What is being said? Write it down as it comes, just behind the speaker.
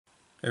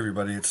Hey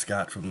everybody, it's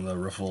Scott from the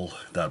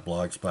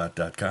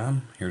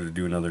Riffle.blogspot.com here to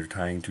do another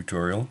tying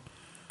tutorial.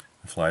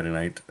 The fly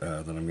tonight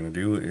that I'm going to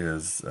do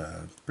is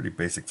a pretty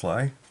basic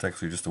fly. It's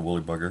actually just a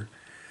woolly bugger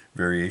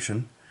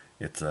variation.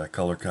 It's a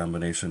color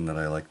combination that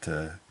I like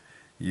to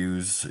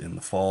use in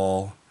the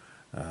fall.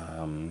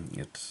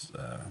 It's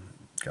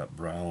got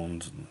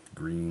browns and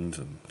greens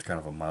and it's kind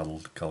of a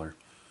mottled color.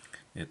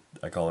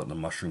 I call it the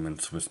mushroom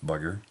and Swiss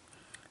bugger.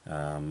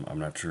 I'm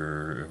not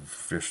sure if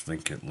fish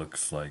think it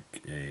looks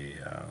like a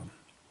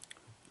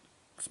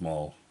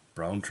small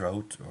brown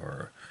trout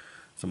or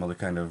some other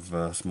kind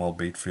of small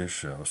bait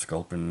fish,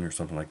 sculpin or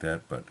something like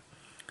that, but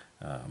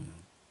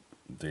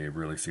they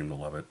really seem to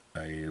love it.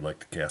 I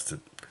like to cast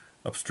it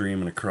upstream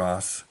and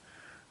across,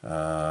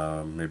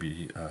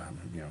 maybe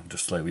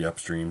just slightly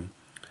upstream.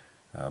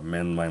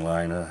 Mend my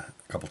line a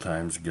couple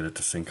times, get it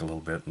to sink a little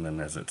bit, and then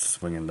as it's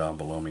swinging down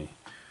below me,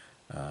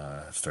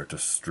 start to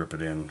strip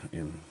it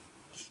in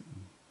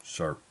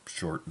sharp,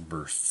 short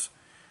bursts,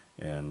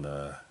 and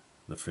the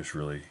fish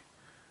really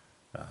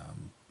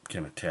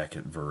can attack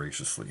it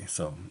voraciously.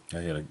 So I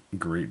had a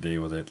great day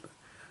with it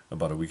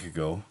about a week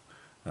ago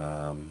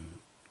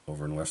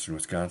over in western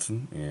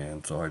Wisconsin,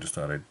 and so I just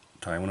thought I'd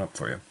tie one up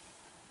for you.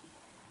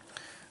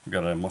 I've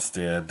got a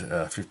Mustad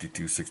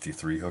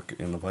 5263 hook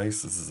in the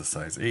vise. This is a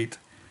size 8.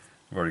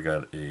 I've already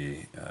got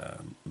a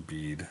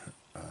bead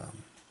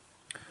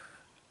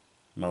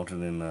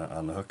mounted in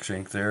on the hook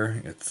shank there.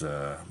 It's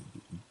a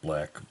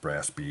black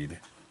brass bead.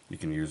 You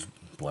can use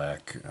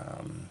black,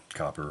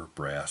 copper,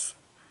 brass.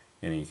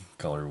 Any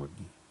color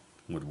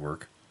would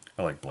work.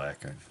 I like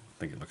black. I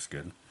think it looks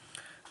good.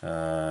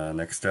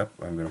 Next step,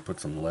 I'm going to put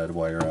some lead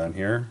wire on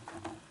here.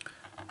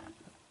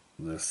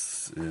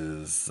 This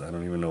is, I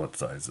don't even know what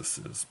size this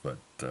is, but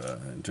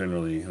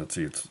generally, let's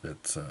see, it's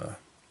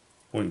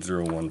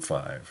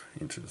 0.015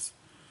 inches.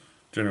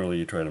 Generally,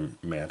 you try to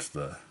match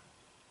the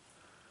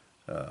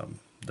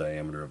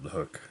diameter of the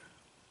hook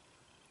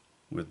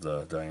with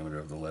the diameter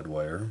of the lead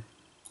wire.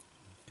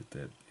 Get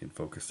that in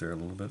focus there a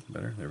little bit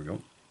better. There we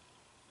go.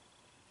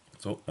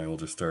 So I will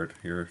just start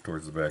here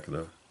towards the back of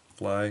the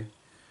fly,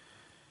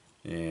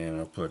 and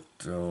I'll put,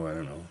 I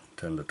don't know,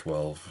 10 to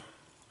 12,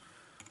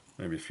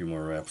 maybe a few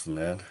more wraps than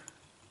that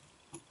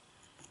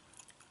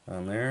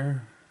on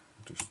there.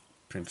 Just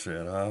pinch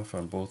that off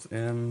on both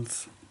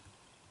ends.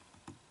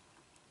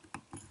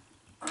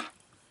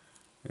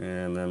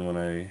 And then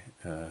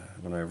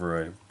whenever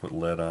I put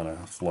lead on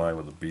a fly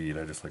with a bead,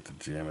 I just like to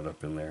jam it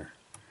up in there.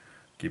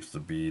 Keeps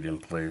the bead in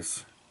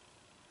place,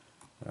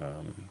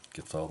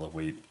 gets all the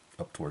weight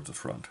up towards the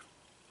front.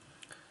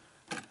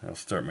 I'll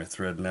start my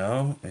thread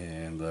now,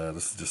 and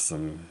this is just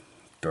some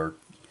dark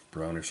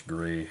brownish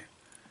gray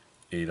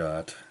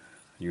 8/0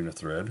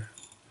 unithread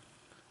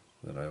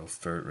that I will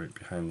start right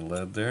behind the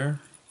lead there,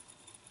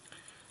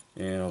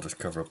 and I'll just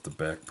cover up the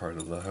back part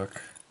of the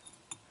hook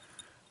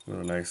with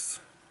a nice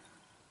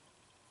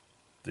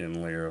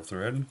thin layer of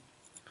thread.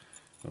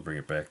 I'll bring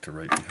it back to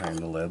right behind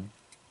the lead.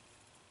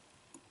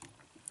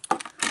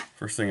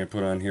 First thing I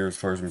put on here as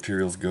far as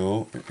materials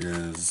go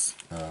is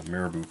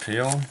marabou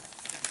tail.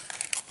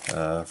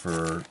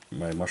 For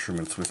my mushroom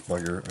and Swiss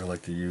bugger, I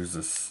like to use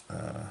this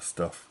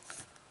stuff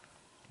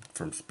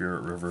from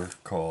Spirit River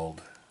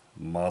called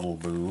Model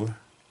Boo.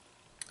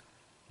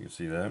 You can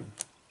see that.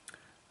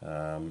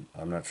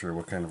 I'm not sure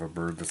what kind of a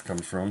bird this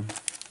comes from.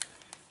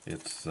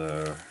 It's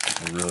a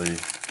really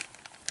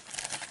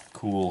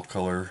cool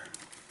color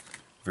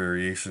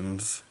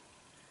variations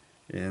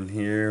in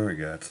here. We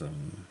got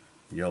some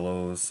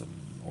yellows,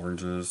 some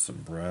oranges, some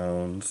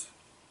browns.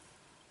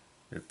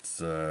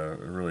 It's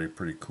really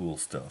pretty cool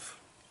stuff.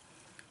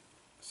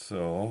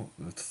 So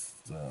that's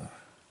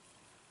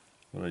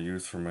what I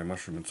use for my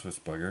mushroom and Swiss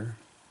bugger.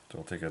 So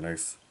I'll take a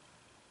nice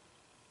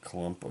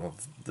clump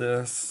of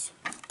this,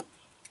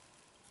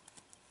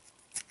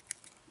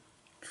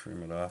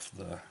 trim it off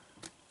the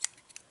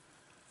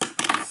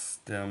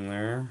stem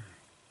there,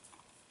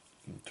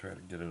 and try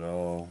to get it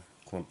all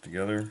clumped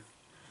together.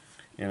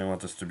 And I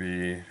want this to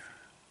be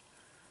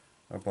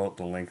about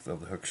the length of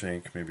the hook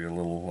shank, maybe a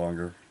little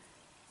longer.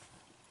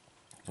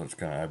 So let's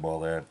kind of eyeball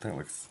that. That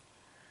looks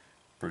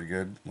pretty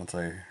good. Once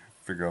I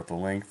figure out the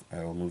length,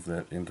 I will move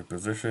that into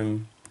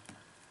position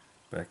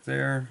back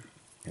there,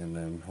 and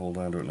then hold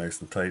on to it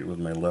nice and tight with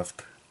my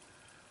left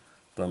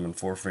thumb and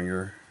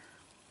forefinger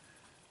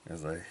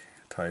as I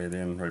tie it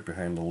in right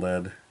behind the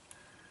lead,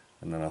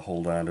 and then I'll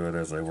hold on to it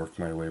as I work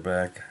my way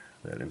back.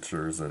 That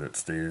ensures that it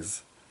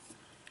stays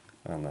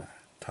on the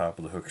top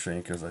of the hook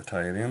shank as I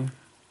tie it in.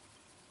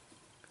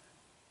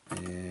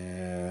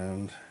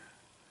 And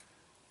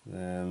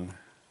then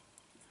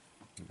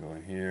go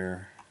in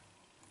here,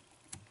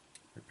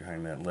 right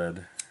behind that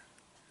lead,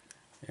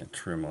 and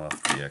trim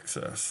off the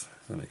excess.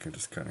 Then I can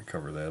just kind of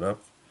cover that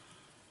up.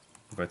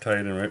 If I tie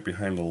it in right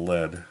behind the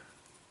lead,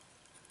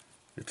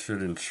 it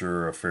should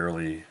ensure a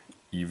fairly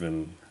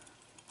even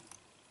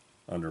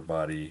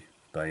underbody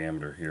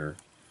diameter here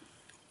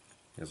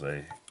as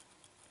I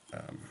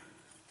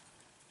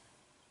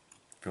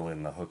fill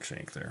in the hook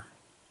shank there.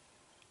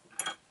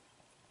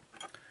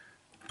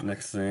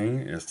 Next thing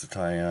is to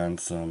tie on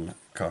some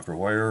copper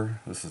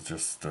wire. This is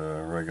just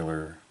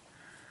regular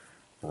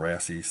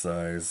brassy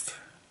sized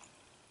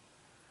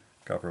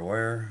copper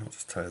wire. I'll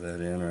just tie that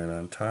in right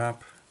on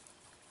top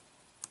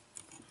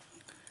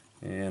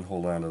and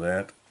hold on to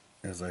that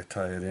as I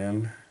tie it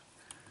in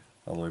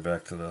all the way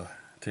back to the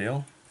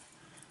tail,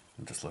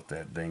 and just let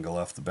that dangle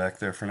off the back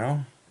there for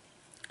now.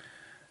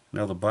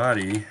 Now the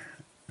body,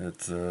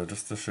 it's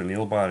just a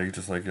chenille body,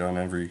 just like on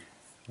every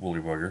woolly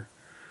bugger,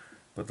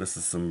 but this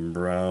is some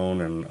brown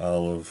and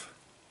olive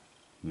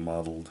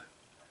mottled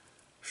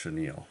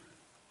chenille.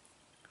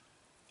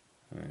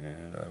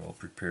 And I will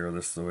prepare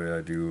this the way I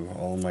do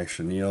all my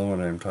chenille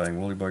when I'm tying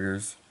woolly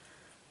buggers.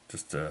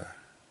 Just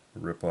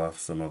rip off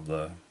some of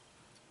the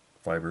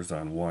fibers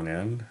on one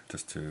end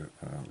just to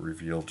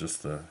reveal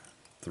just the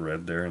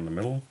thread there in the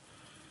middle.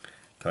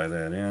 Tie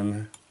that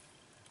in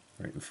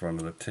right in front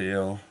of the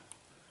tail.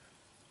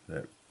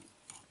 That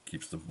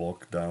keeps the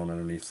bulk down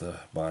underneath the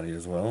body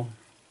as well.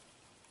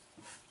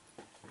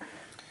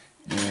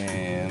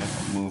 And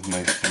move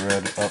my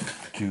thread up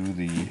to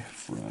the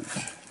front.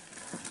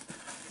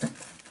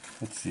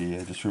 Let's see,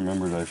 I just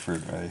remembered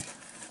I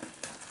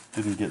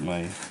didn't get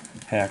my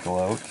hackle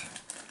out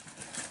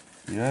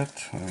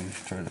yet. Let me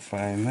try to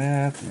find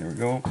that. There we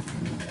go.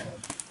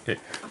 Okay,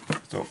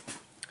 so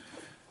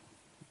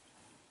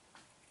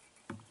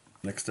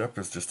next up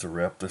is just to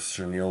wrap this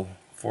chenille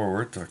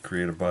forward to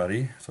create a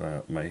body.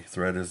 So my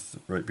thread is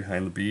right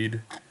behind the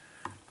bead.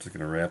 Just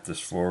going to wrap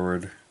this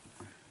forward.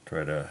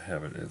 Try to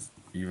have it as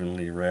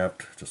evenly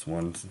wrapped, just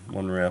one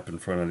wrap in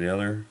front of the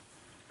other.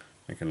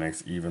 Make a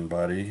nice even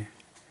body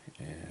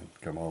and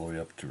come all the way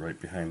up to right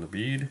behind the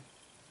bead.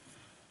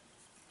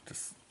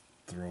 Just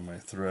throw my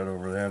thread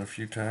over that a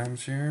few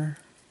times here.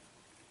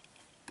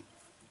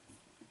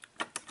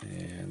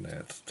 And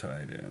that's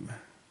tied in.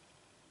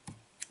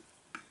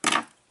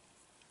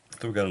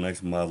 So we've got a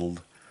nice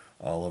mottled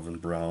olive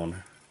and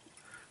brown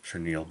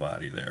chenille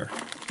body there.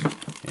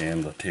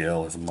 And the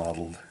tail is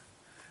mottled,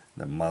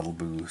 that mottle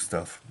boo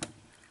stuff.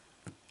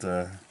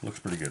 It looks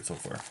pretty good so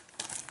far.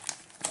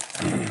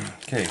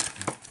 Okay,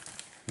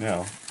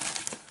 now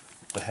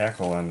the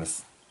hackle on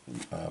this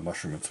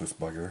mushroom and Swiss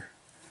bugger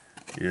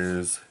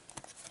is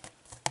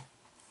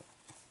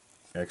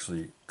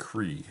actually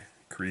Cree.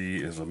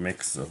 Cree is a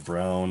mix of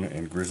brown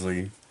and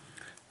grizzly.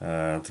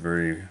 It's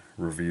very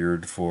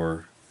revered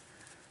for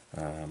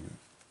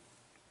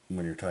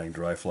when you're tying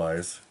dry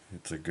flies.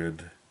 It's a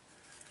good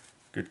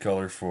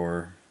color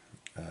for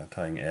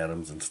tying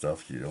Adams and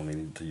stuff. You only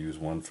need to use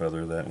one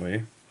feather that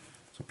way.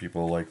 So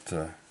people like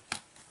to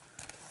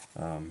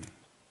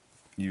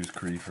use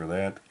Cree for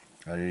that.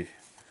 I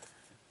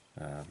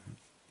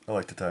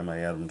like to tie my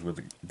Adams with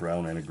a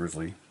brown and a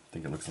grizzly. I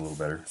think it looks a little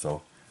better.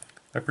 So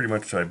I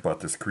bought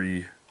this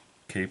Cree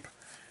cape,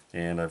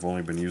 and I've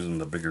only been using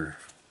the bigger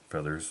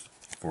feathers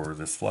for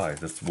this fly,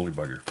 this woolly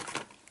bugger.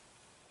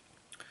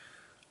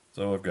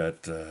 So I've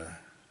got a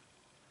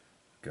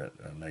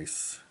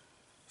nice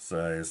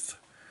sized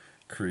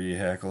Cree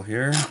hackle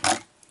here.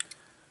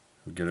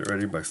 We'll get it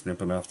ready by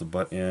snipping off the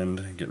butt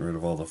end, getting rid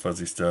of all the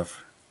fuzzy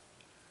stuff.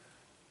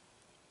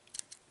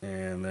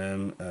 And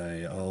then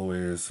I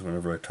always,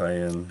 whenever I tie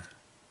in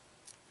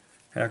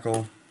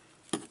hackle,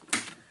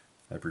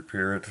 I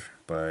prepare it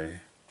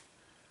by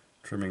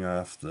trimming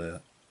off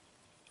the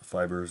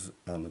fibers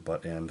on the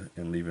butt end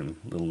and leaving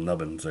little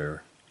nubbins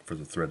there for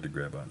the thread to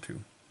grab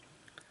onto.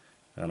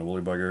 On a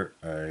woolly bugger,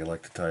 I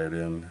like to tie it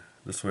in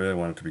this way. I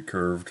want it to be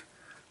curved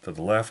to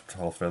the left.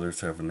 All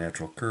feathers have a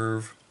natural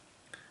curve.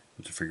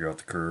 Once you figure out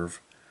the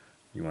curve,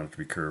 you want it to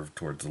be curved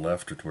towards the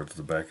left or towards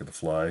the back of the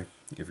fly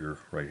if you're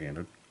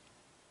right-handed.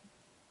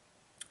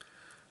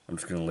 I'm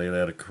just going to lay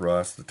that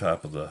across the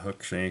top of the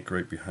hook shank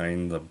right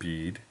behind the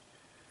bead.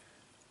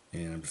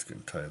 And I'm just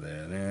going to tie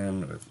that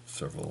in with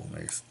several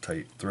nice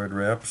tight thread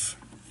wraps.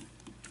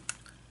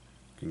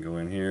 You can go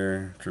in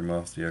here, trim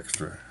off the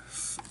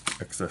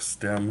excess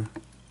stem,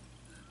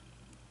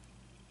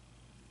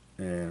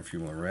 and a few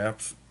more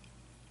wraps.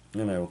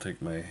 Then I will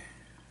take my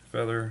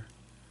feather,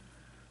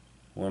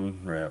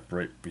 one wrap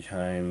right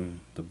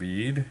behind the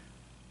bead,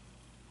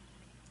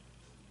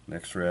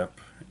 next wrap,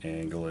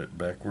 angle it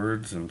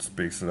backwards and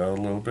space it out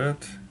a little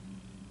bit.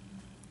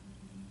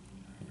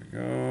 There we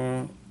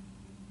go.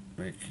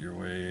 Make your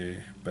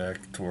way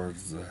back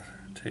towards the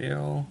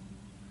tail.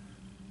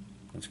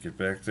 Once you get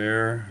back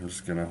there, I'm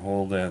just going to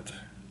hold that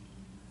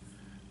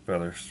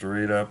feather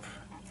straight up,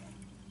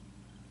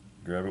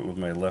 grab it with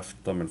my left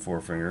thumb and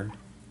forefinger,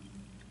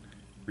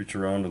 reach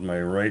around with my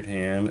right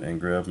hand and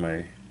grab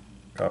my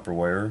copper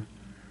wire,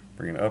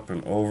 bring it up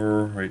and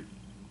over right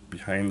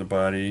behind the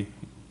body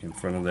in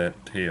front of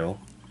that tail,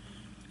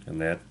 and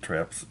that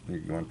traps,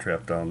 you want to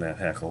trap down that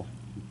hackle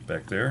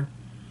back there.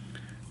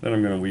 Then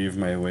I'm going to weave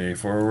my way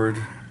forward.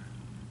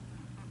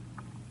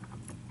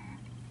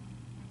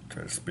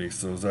 Try to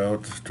space those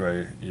out.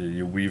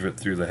 You weave it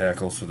through the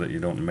hackle so that you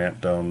don't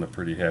mat down the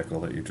pretty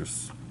hackle that you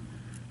just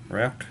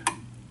wrapped.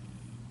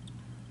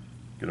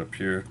 Get up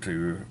here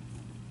to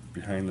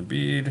behind the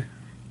bead,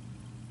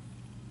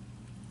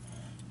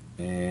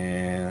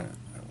 and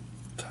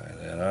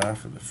that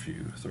off with a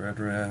few thread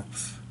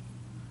wraps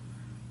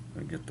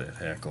and get that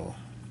hackle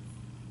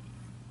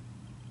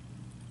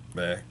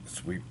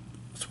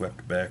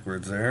swept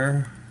backwards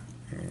there,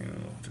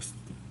 and we'll just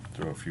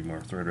throw a few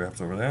more thread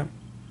wraps over that.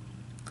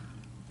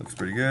 Looks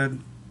pretty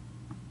good.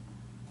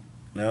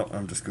 Now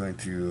I'm just going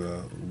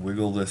to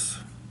wiggle this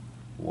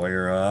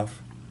wire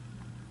off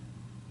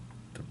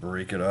to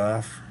break it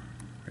off.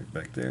 Right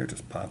back there,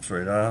 just pops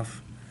right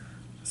off.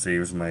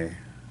 Saves my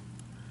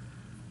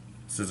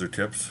scissor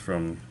tips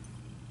from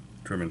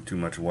trimming too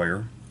much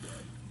wire,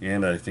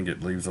 and I think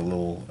it leaves a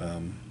little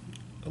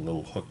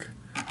hook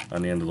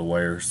on the end of the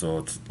wire, so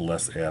it's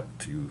less apt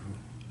to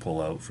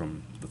pull out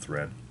from the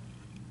thread.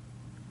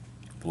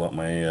 Pull out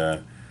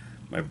my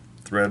my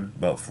thread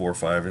about 4 or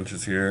 5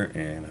 inches here,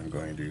 and I'm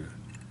going to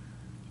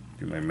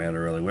do my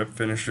Mattarelli whip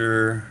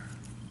finisher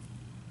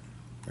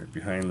right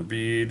behind the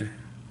bead.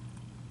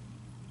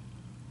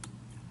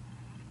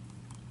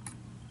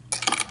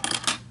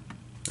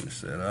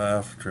 Finish that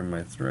off, trim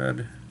my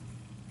thread.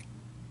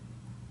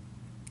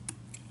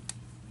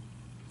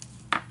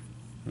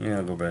 Yeah,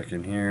 I'll go back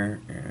in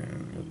here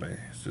and with my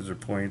scissor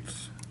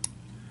points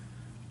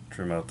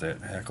trim out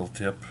that hackle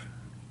tip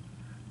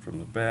from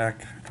the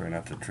back. Try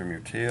not to trim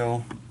your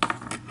tail.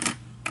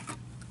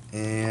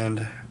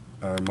 And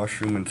our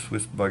mushroom and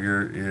Swiss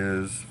bugger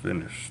is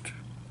finished.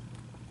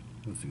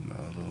 I'll zoom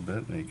out a little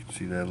bit and you can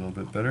see that a little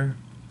bit better.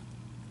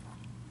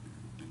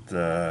 It's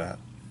a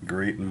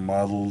great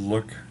model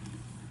look.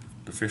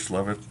 The fish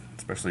love it,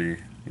 especially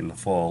in the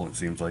fall, it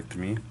seems like to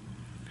me.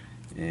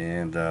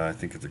 And I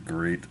think it's a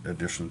great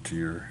addition to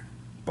your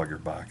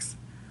bugger box.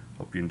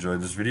 Hope you enjoyed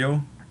this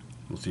video.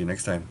 We'll see you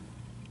next time.